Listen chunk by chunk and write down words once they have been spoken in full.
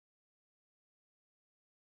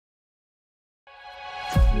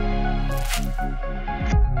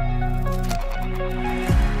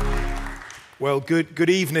Well, good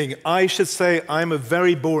evening. I should say I'm a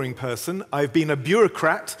very boring person. I've been a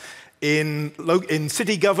bureaucrat in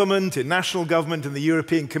city government, in national government, in the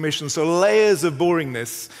European Commission, so layers of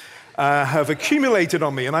boringness have accumulated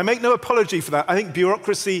on me, and I make no apology for that. I think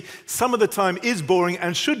bureaucracy some of the time is boring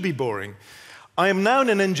and should be boring. I am now in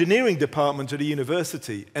an engineering department at a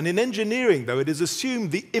university, and in engineering, though, it is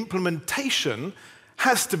assumed the implementation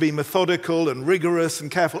has to be methodical and rigorous and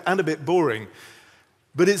careful and a bit boring.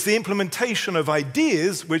 But it's the implementation of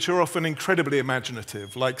ideas which are often incredibly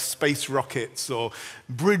imaginative, like space rockets or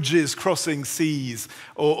bridges crossing seas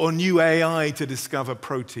or new AI to discover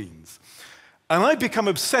proteins. And I've become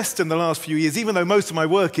obsessed in the last few years, even though most of my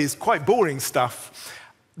work is quite boring stuff,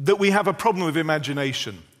 that we have a problem of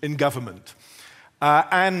imagination in government.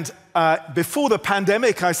 Before the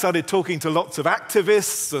pandemic, I started talking to lots of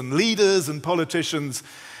activists and leaders and politicians.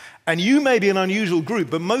 And you may be an unusual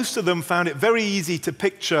group, but most of them found it very easy to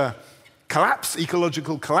picture collapse,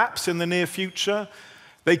 ecological collapse in the near future.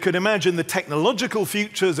 They could imagine the technological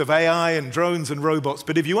futures of AI and drones and robots.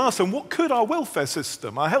 But if you ask them, what could our welfare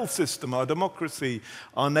system, our health system, our democracy,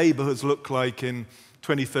 our neighborhoods look like in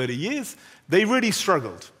 20, 30 years? They really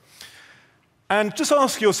struggled. And just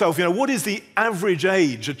ask yourself, what is the average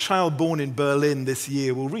age a child born in Berlin this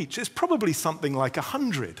year will reach? It's probably something like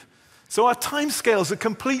 100. So our timescales are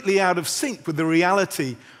completely out of sync with the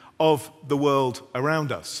reality of the world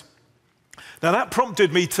around us. Now that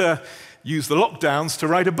prompted me to use the lockdowns to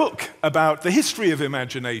write a book about the history of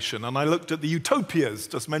imagination. And I looked at the utopias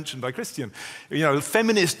just mentioned by Christian.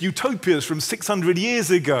 Feminist utopias from 600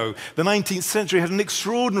 years ago. The 19th century had an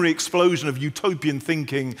extraordinary explosion of utopian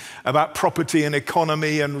thinking about property and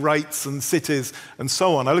economy and rights and cities and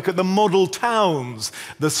so on. I look at the model towns,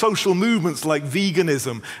 the social movements like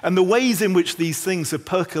veganism, and the ways in which these things have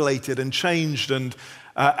percolated and changed and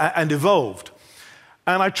evolved.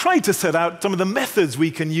 And I tried to set out some of the methods we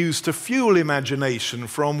can use to fuel imagination,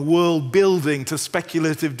 from world building to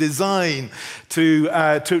speculative design to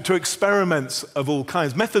experiments of all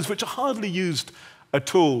kinds, methods which are hardly used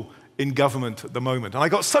at all in government at the moment. And I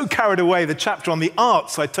got so carried away, the chapter on the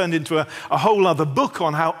arts, I turned into a whole other book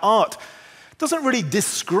on how art doesn't really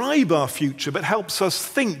describe our future, but helps us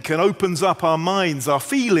think and opens up our minds, our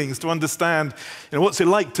feelings, to understand what's it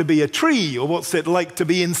like to be a tree, or what's it like to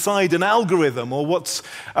be inside an algorithm, or what's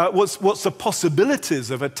the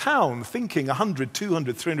possibilities of a town, thinking 100,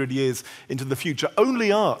 200, 300 years into the future.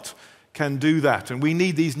 Only art can do that, and we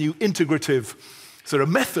need these new integrative sort of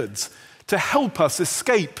methods to help us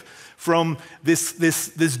escape from this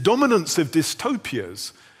dominance of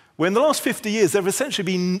dystopias. Where in the last 50 years, there have essentially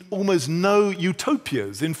been almost no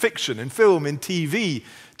utopias in fiction, in film, in TV,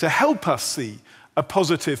 to help us see a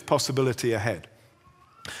positive possibility ahead.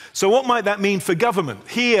 So what might that mean for government?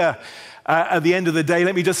 Here, at the end of the day,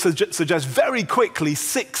 let me just suggest very quickly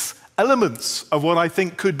 6 elements of what I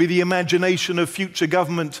think could be the imagination of future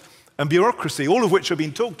government and bureaucracy, all of which have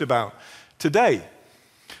been talked about today.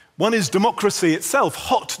 One is democracy itself,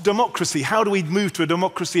 hot democracy. How do we move to a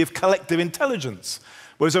democracy of collective intelligence?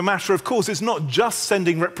 Where as a matter of course, it's not just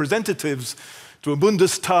sending representatives to a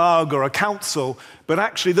Bundestag or a council, but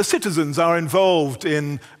actually the citizens are involved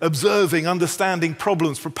in observing, understanding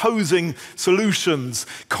problems, proposing solutions,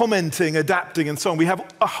 commenting, adapting, and so on. We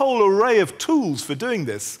have a whole array of tools for doing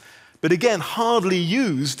this, but again, hardly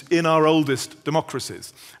used in our oldest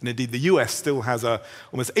democracies. And indeed, the US still has a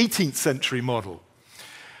almost 18th century model.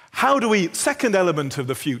 How do we, second element of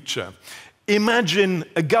the future, imagine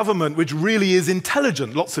a government which really is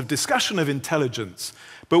intelligent, lots of discussion of intelligence,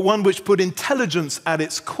 but one which put intelligence at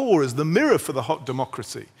its core as the mirror for the hot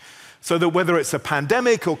democracy. So that whether it's a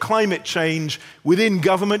pandemic or climate change, within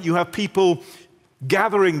government you have people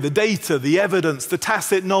gathering the data, the evidence, the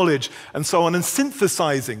tacit knowledge, and so on, and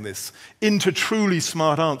synthesizing this into truly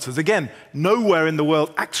smart answers. Again, nowhere in the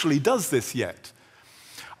world actually does this yet.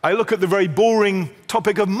 I look at the very boring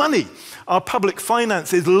topic of money. Our public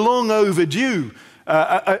finance is long overdue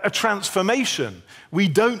a transformation. We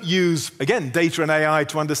don't use, again, data and AI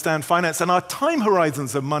to understand finance, and our time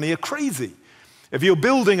horizons of money are crazy. If you're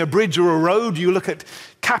building a bridge or a road, you look at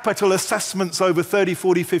capital assessments over 30,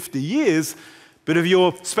 40, 50 years, but if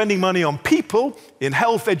you're spending money on people, in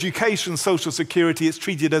health, education, social security, it's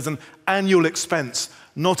treated as an annual expense,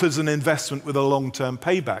 not as an investment with a long-term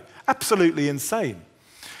payback. Absolutely insane.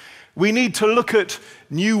 We need to look at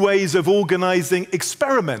new ways of organizing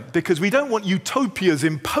experiment, because we don't want utopias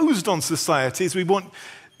imposed on societies. We want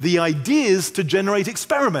the ideas to generate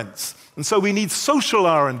experiments. And so we need social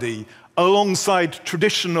R&D alongside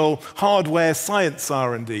traditional hardware science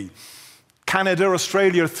R&D. Canada,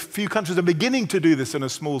 Australia, a few countries are beginning to do this in a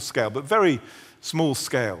small scale, but very small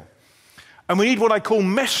scale. And we need what I call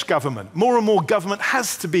mesh government. More and more government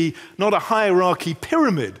has to be not a hierarchy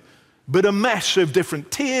pyramid, but a mesh of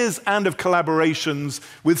different tiers and of collaborations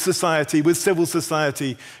with society, with civil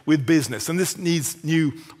society, with business. And this needs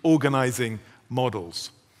new organizing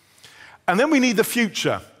models. And then we need the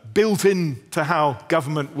future built into how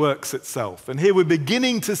government works itself. And here we're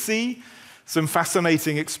beginning to see some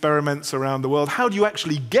fascinating experiments around the world. How do you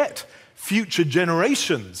actually get future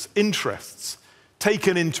generations' interests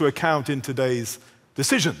taken into account in today's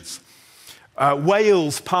decisions?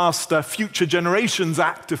 Wales passed a Future Generations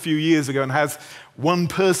Act a few years ago and has one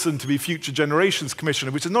person to be Future Generations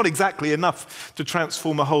Commissioner, which is not exactly enough to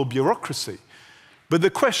transform a whole bureaucracy. But the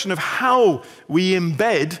question of how we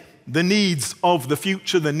embed the needs of the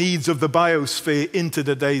future, the needs of the biosphere into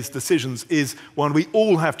today's decisions is one we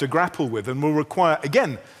all have to grapple with and will require,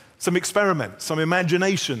 again, some experiment, some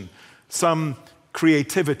imagination, some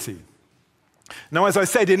creativity. Now, as I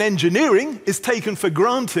said, in engineering, it's taken for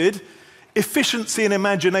granted efficiency and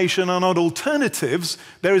imagination are not alternatives.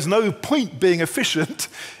 There is no point being efficient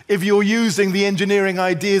if you're using the engineering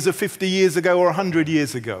ideas of 50 years ago or 100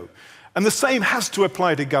 years ago. And the same has to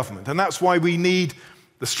apply to government. And that's why we need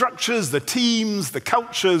the structures, the teams, the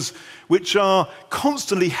cultures, which are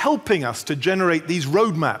constantly helping us to generate these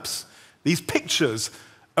roadmaps, these pictures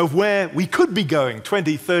of where we could be going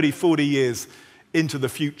 20, 30, 40 years into the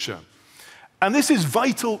future. And this is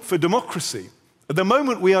vital for democracy. At the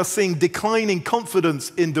moment, we are seeing declining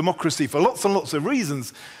confidence in democracy for lots and lots of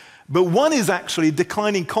reasons, but one is actually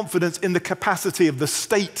declining confidence in the capacity of the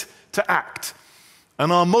state to act.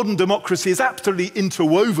 And our modern democracy is absolutely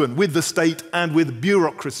interwoven with the state and with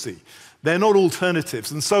bureaucracy. They're not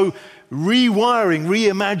alternatives. And so rewiring,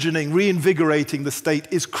 reimagining, reinvigorating the state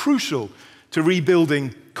is crucial to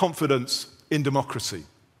rebuilding confidence in democracy.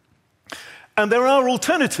 And there are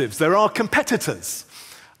alternatives. There are competitors.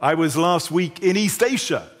 I was last week in East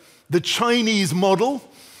Asia. The Chinese model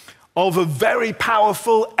of a very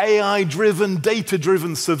powerful AI-driven,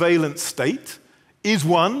 data-driven surveillance state is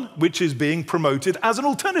one which is being promoted as an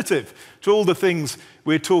alternative to all the things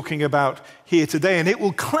we're talking about here today. And it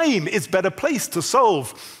will claim it's better placed to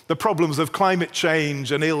solve the problems of climate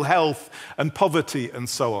change and ill health and poverty and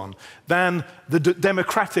so on than the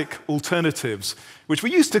democratic alternatives, which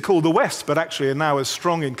we used to call the West, but actually are now as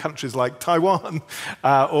strong in countries like Taiwan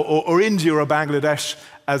or India or Bangladesh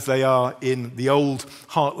as they are in the old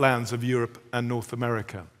heartlands of Europe and North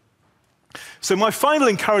America. So my final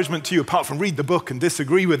encouragement to you, apart from read the book and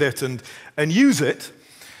disagree with it and use it,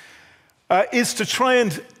 is to try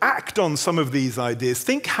and act on some of these ideas.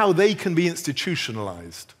 Think how they can be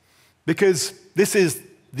institutionalized. Because this is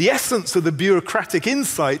the essence of the bureaucratic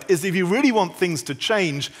insight, is if you really want things to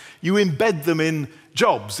change, you embed them in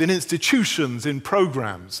jobs, in institutions, in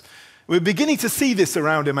programs. We're beginning to see this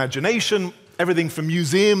around imagination, everything from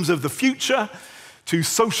museums of the future to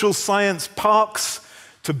social science parks,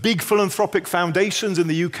 to big philanthropic foundations in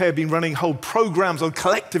the UK have been running whole programs on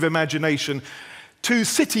collective imagination, to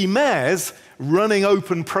city mayors running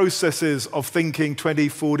open processes of thinking 20,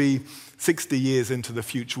 40, 60 years into the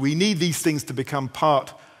future. We need these things to become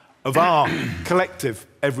part of our collective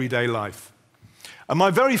everyday life. And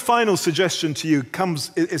my very final suggestion to you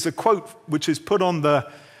is a quote which is put on the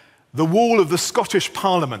wall of the Scottish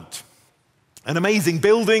Parliament, an amazing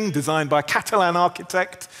building designed by a Catalan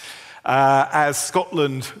architect, as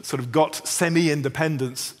Scotland sort of got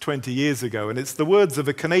semi-independence 20 years ago. And it's the words of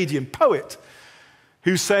a Canadian poet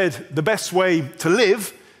who said, the best way to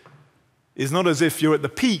live is not as if you're at the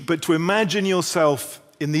peak, but to imagine yourself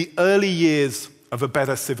in the early years of a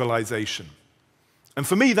better civilization. And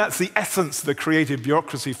for me, that's the essence of the Creative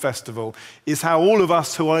Bureaucracy Festival, is how all of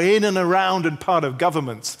us who are in and around and part of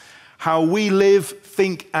governments, how we live,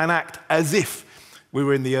 think, and act as if we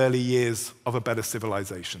were in the early years of a better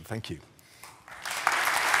civilization. Thank you.